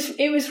yeah, it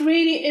was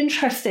really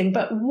interesting,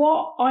 but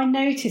what I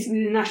noticed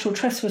with the National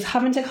Trust was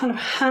having to kind of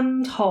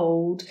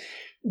handhold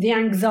the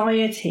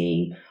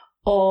anxiety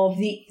of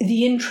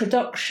the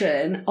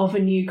introduction of a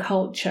new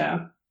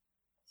culture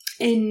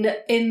in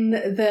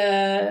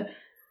the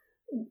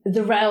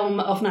realm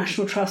of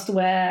National Trust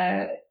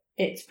where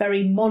it's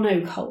very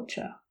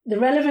monoculture. The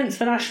relevance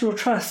for National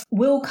Trust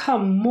will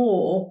come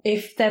more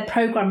if their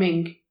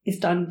programming is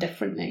done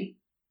differently.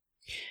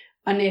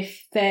 And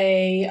if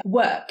they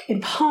work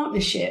in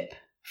partnership,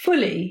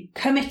 fully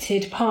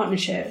committed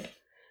partnership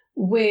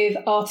with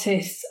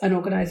artists and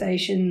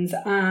organisations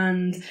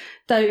and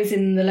those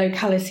in the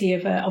locality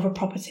of a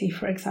property,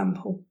 for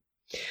example.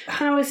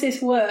 How is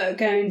this work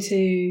going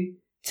to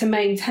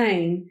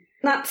maintain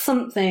That's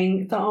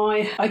something that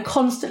I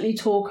constantly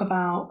talk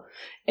about.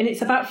 And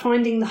it's about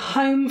finding the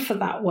home for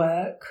that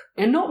work,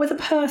 and not with a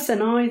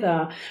person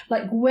either.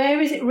 Like, where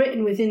is it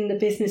written within the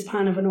business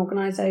plan of an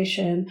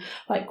organisation?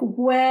 Like,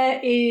 where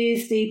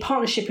is the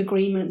partnership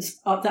agreements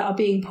that are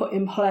being put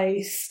in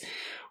place?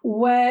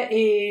 Where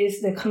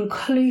is the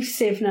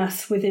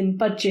conclusiveness within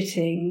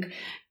budgeting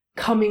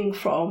coming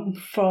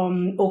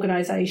from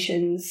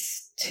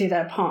organisations to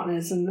their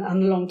partners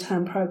and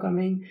long-term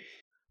programming?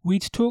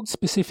 We'd talked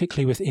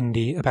specifically with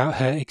Indy about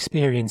her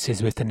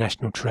experiences with the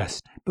National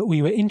Trust, but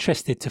we were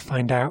interested to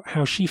find out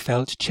how she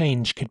felt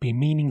change could be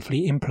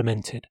meaningfully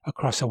implemented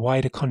across a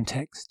wider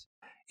context.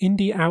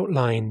 Indy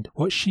outlined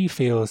what she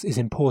feels is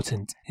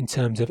important in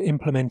terms of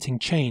implementing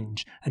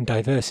change and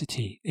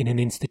diversity in an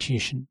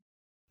institution.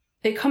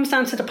 It comes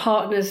down to the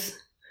partners.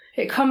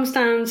 It comes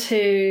down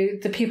to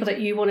the people that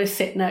you want to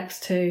sit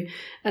next to,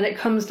 and it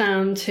comes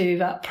down to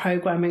that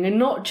programming, and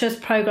not just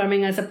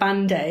programming as a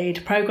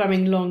band-aid,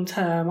 programming long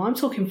term. I'm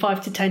talking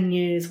 5 to 10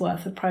 years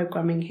worth of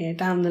programming here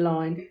down the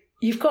line.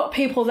 You've got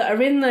people that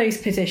are in those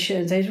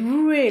positions, those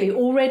really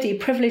already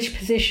privileged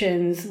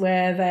positions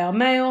where they are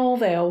male,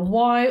 they are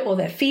white, or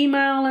they're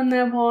female and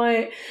they're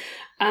white,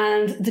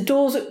 and the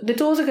doors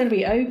are going to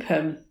be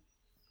open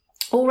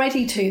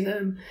already to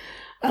them.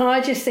 And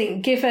I just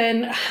think,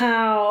 given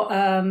how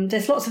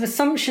there's lots of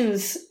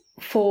assumptions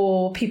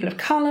for people of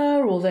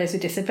colour, or those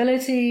with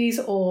disabilities,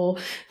 or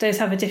those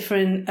have a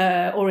different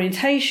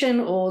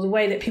orientation, or the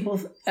way that people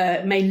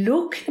may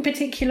look in a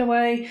particular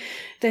way,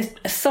 there's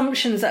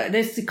assumptions that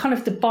there's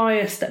the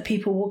bias that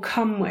people will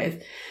come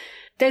with.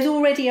 There's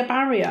already a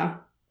barrier.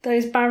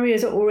 Those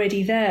barriers are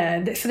already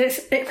there. So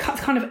it's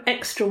kind of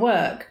extra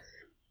work.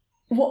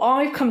 What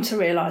I've come to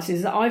realise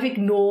is that I've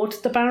ignored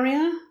the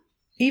barrier.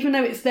 Even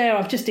though it's there,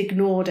 I've just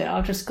ignored it.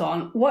 I've just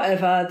gone,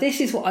 whatever, this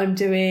is what I'm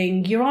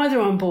doing. You're either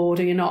on board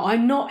or you're not.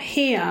 I'm not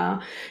here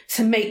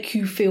to make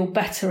you feel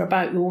better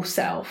about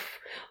yourself.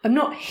 I'm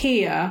not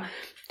here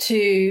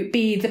to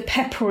be the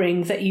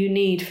peppering that you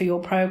need for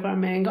your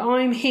programming.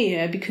 I'm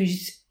here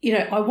because,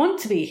 I want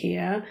to be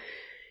here.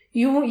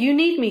 You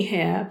need me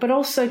here, but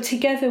also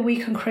together we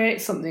can create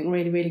something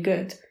really, really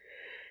good.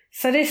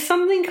 So there's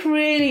something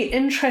really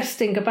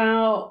interesting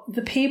about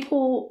the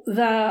people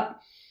that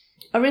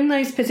are in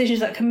those positions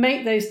that can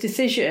make those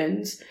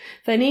decisions.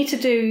 They need to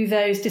do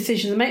those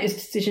decisions and make those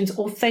decisions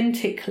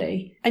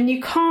authentically. And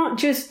you can't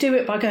just do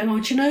it by going, oh,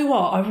 do you know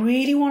what? I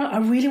really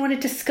want to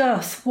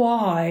discuss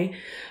why,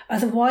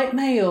 as a white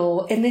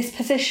male in this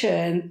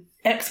position,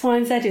 X, Y,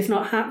 and Z is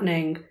not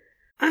happening.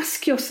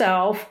 Ask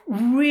yourself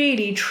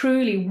really,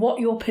 truly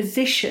what your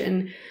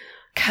position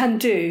can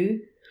do.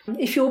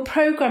 If you're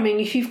programming,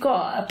 if you've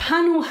got a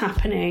panel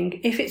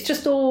happening, if it's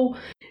just all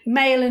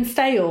male and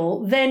stale,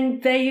 then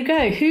there you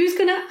go. Who's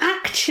going to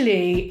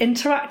actually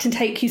interact and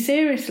take you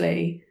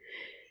seriously?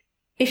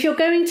 If you're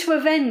going to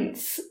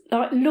events,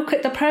 look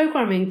at the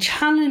programming,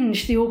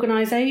 challenge the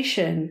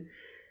organisation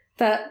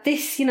that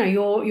this,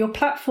 your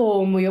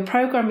platform or your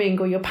programming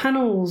or your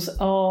panels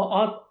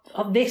are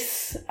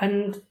this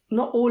and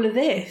not all of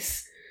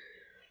this.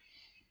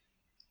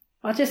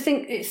 I just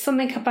think it's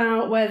something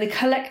about where the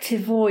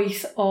collective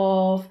voice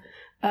of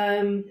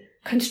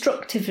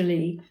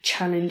constructively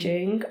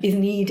challenging is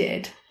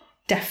needed,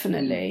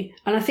 definitely.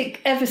 And I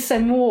think ever so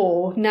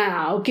more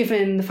now,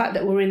 given the fact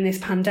that we're in this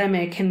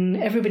pandemic and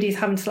everybody's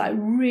having to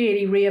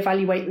really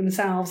reevaluate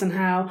themselves and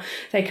how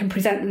they can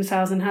present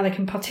themselves and how they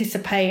can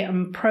participate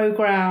and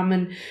program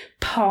and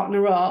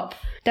partner up,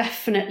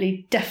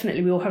 definitely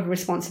we all have a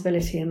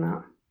responsibility in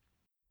that.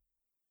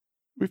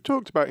 We've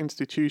talked about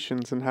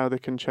institutions and how they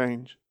can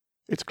change.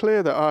 It's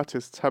clear that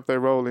artists have their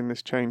role in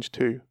this change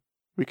too.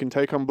 We can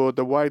take on board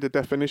the wider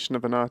definition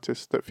of an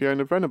artist that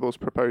Fiona Venables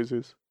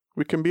proposes.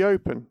 We can be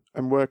open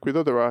and work with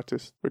other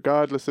artists,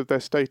 regardless of their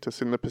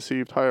status in the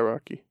perceived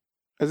hierarchy.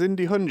 As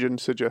Indy Hunjan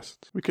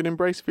suggests, we can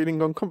embrace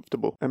feeling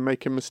uncomfortable and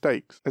making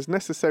mistakes as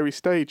necessary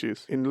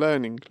stages in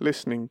learning,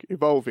 listening,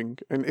 evolving,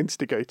 and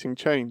instigating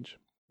change.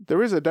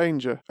 There is a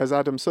danger, as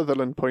Adam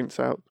Sutherland points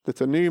out,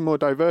 that a new, more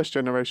diverse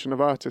generation of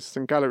artists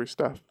and gallery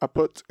staff are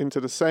put into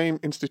the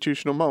same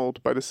institutional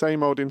mould by the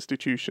same old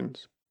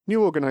institutions.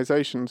 New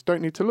organisations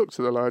don't need to look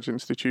to the large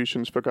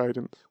institutions for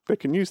guidance. They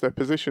can use their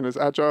position as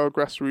agile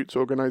grassroots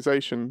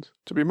organisations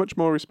to be much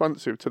more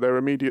responsive to their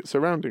immediate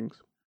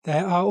surroundings.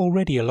 There are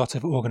already a lot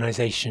of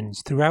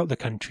organisations throughout the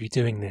country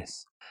doing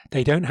this.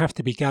 They don't have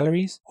to be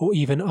galleries or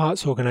even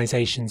arts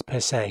organisations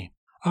per se.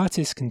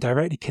 Artists can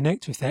directly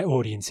connect with their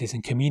audiences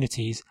and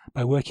communities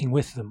by working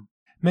with them.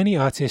 Many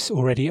artists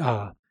already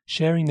are,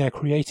 sharing their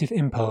creative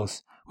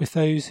impulse with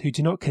those who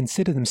do not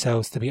consider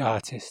themselves to be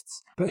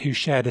artists, but who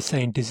share the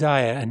same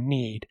desire and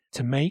need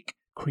to make,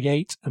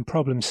 create and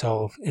problem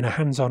solve in a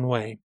hands-on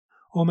way.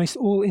 Almost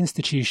all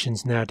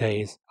institutions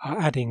nowadays are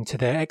adding to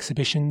their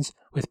exhibitions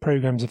with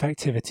programs of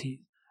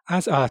activity.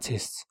 As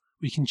artists,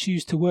 we can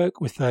choose to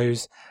work with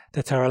those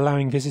that are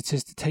allowing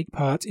visitors to take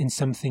part in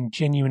something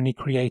genuinely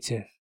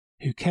creative,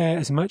 who care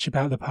as much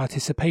about the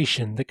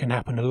participation that can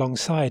happen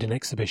alongside an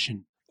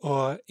exhibition,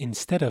 or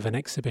instead of an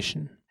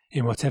exhibition,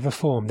 in whatever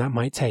form that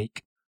might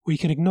take. We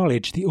can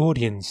acknowledge the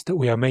audience that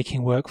we are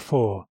making work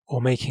for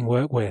or making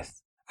work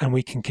with, and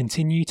we can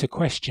continue to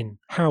question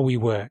how we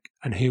work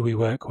and who we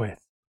work with.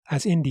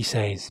 As Indy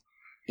says,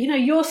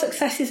 your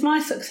success is my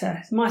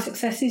success. My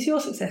success is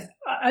your success.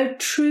 I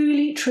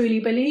truly,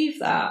 truly believe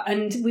that.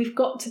 And we've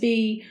got to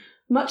be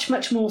much,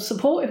 much more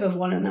supportive of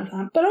one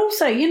another. But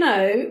also,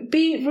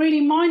 be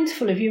really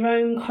mindful of your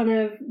own kind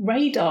of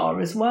radar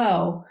as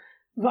well.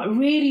 Like,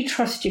 really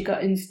trust your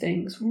gut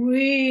instincts.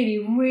 Really,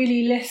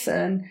 really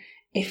listen.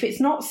 If it's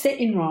not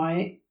sitting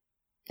right,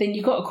 then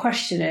you've got to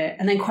question it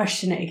and then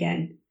question it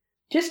again.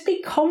 Just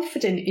be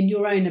confident in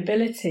your own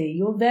ability.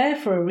 You're there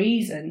for a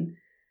reason.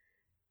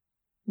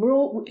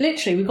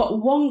 We've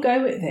got one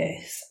go at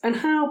this. And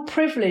how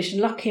privileged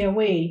and lucky are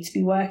we to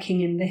be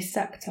working in this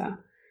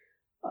sector?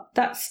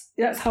 That's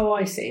how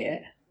I see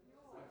it.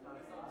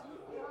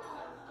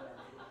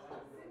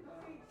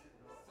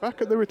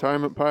 Back at the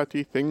retirement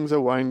party, things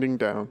are winding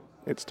down.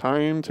 It's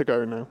time to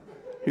go now.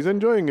 He's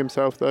enjoying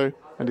himself though,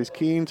 and is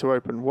keen to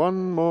open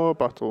one more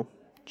bottle.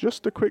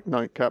 Just a quick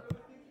nightcap.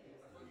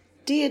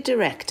 Dear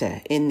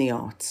Director in the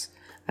Arts,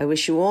 I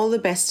wish you all the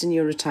best in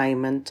your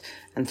retirement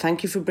and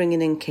thank you for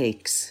bringing in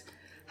cakes.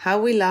 How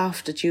we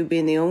laughed at you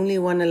being the only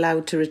one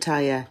allowed to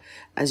retire,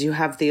 as you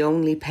have the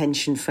only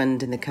pension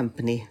fund in the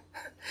company.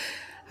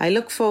 I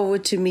look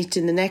forward to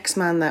meeting the next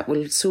man that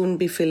will soon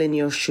be filling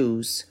your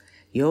shoes.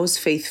 Yours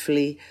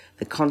faithfully,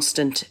 the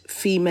constant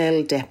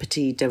female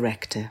Deputy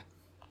Director.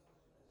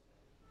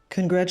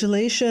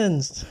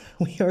 Congratulations!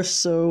 We are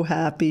so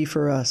happy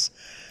for us.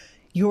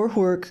 Your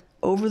work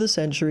over the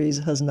centuries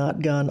has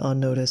not gone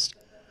unnoticed.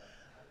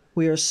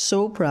 We are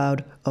so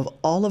proud of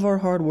all of our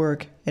hard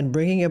work in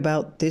bringing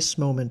about this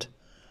moment.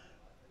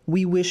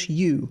 We wish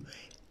you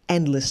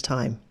endless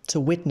time to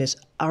witness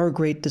our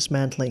great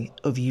dismantling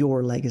of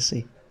your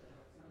legacy.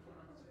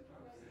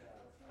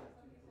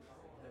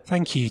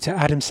 Thank you to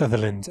Adam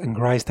Sutherland and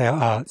Grisdale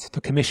Arts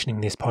for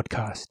commissioning this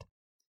podcast.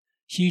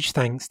 Huge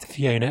thanks to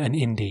Fiona and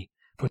Indy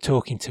for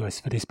talking to us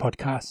for this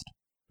podcast.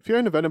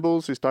 Fiona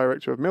Venables is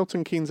Director of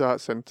Milton Keynes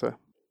Arts Centre.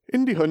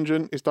 Indy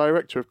Hungeon is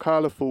Director of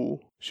Carla Fool.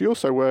 She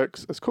also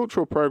works as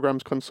Cultural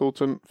Programmes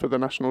Consultant for the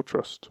National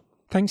Trust.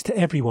 Thanks to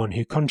everyone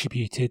who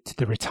contributed to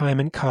the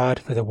retirement card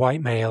for the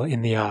white male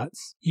in the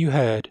arts. You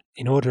heard,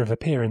 in order of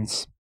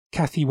appearance,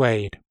 Kathy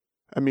Wade,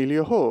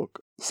 Amelia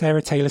Hawke,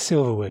 Sarah Taylor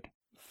Silverwood,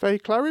 Faye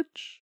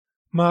Claridge,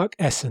 Mark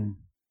Essen,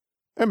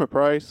 Emma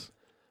Price.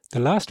 The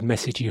last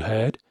message you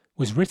heard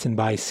was written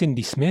by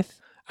Cindy Smith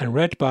and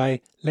read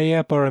by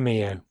Leah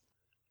Borromeo.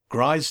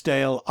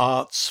 Grisdale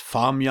Arts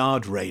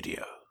Farmyard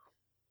Radio.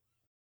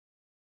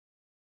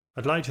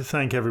 I'd like to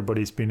thank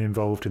everybody who's been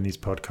involved in these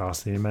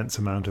podcasts, the immense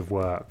amount of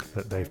work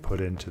that they've put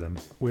into them.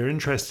 We're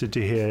interested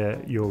to hear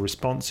your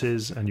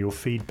responses and your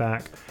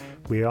feedback.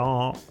 We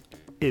are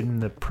in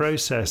the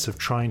process of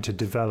trying to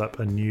develop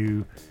a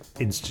new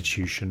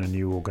institution, a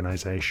new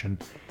organisation,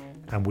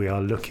 and we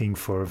are looking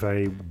for a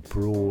very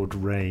broad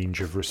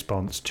range of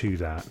response to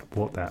that,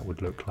 what that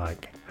would look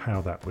like, how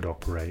that would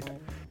operate.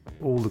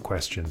 All the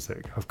questions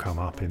that have come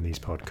up in these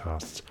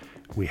podcasts,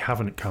 we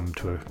haven't come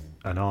to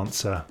an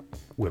answer.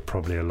 We're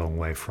probably a long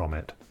way from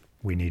it.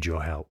 We need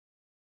your help.